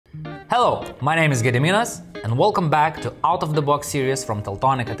Hello, my name is Gediminas and welcome back to Out of the Box series from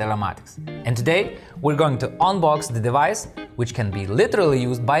Teltonika Telematics. And today we're going to unbox the device which can be literally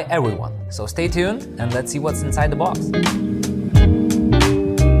used by everyone. So stay tuned and let's see what's inside the box.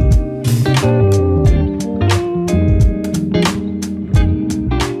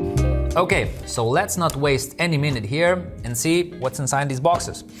 Okay, so let's not waste any minute here and see what's inside these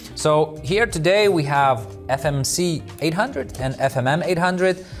boxes. So here today we have FMC800 and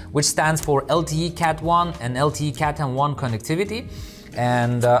FMM800, which stands for LTE Cat 1 and LTE Cat M1 connectivity.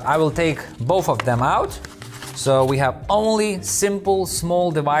 And I will take both of them out. So we have only simple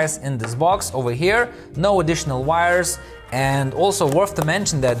small device in this box over here, no additional wires. And also worth to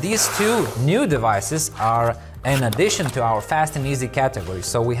mention that these two new devices are in addition to our fast and easy category.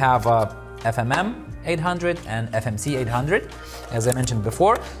 So we have FMM800 and FMC800, as I mentioned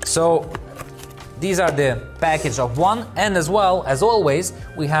before. So these are the package of one, and as well as always,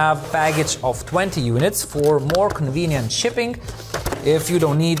 we have package of 20 units for more convenient shipping if you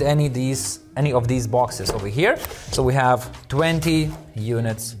don't need any of these boxes over here. So we have 20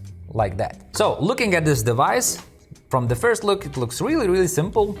 units like that. So looking at this device, from the first look, it looks really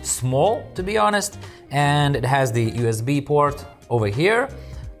simple, small to be honest, and it has the USB port over here,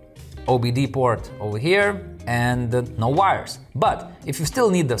 OBD port over here, and no wires. But if you still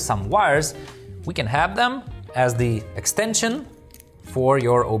need some wires, we can have them as the extension for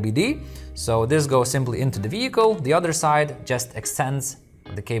your OBD. So this goes simply into the vehicle, the other side just extends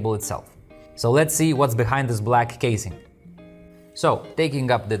the cable itself. So let's see what's behind this black casing. So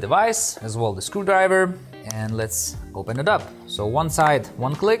taking up the device, as well the screwdriver, and let's open it up. So one side,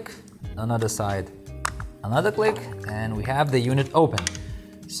 one click, another side, another click, and we have the unit open.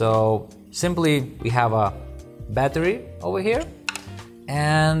 So simply we have a battery over here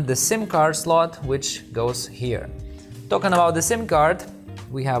and the SIM card slot which goes here. Talking about the SIM card,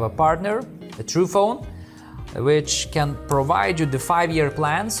 we have a partner, a TruePhone, which can provide you the 5-year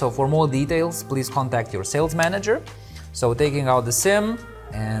plan. So for more details, please contact your sales manager. So taking out the SIM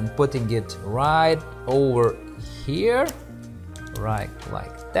and putting it right over here, right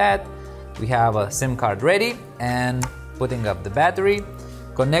like that. We have a SIM card ready, and putting up the battery,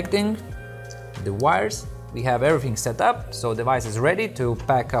 connecting the wires. We have everything set up, so device is ready to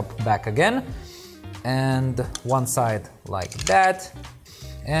pack up back again. And one side like that,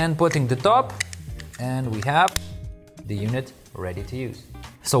 and putting the top, and we have the unit ready to use.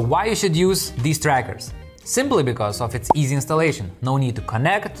 So why you should use these trackers? Simply because of its easy installation. No need to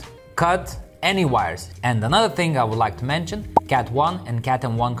connect, cut any wires. And another thing I would like to mention, Cat 1 and Cat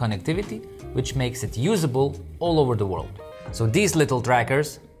M1 connectivity, which makes it usable all over the world. So these little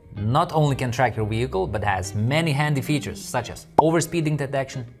trackers not only can track your vehicle, but has many handy features such as overspeeding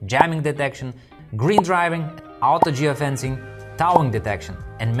detection, jamming detection, green driving, auto geofencing, towing detection,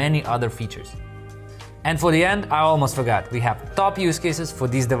 and many other features. And for the end, I almost forgot, we have top use cases for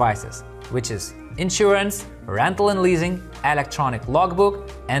these devices, which is insurance, rental and leasing, electronic logbook,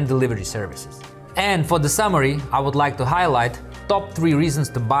 and delivery services. And for the summary, I would like to highlight top 3 reasons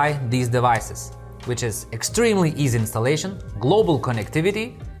to buy these devices, which is extremely easy installation, global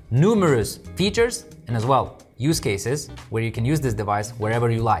connectivity, numerous features, and as well use cases where you can use this device wherever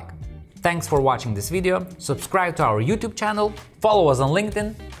you like. Thanks for watching this video, subscribe to our YouTube channel, follow us on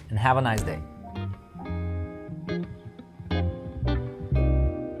LinkedIn, and have a nice day.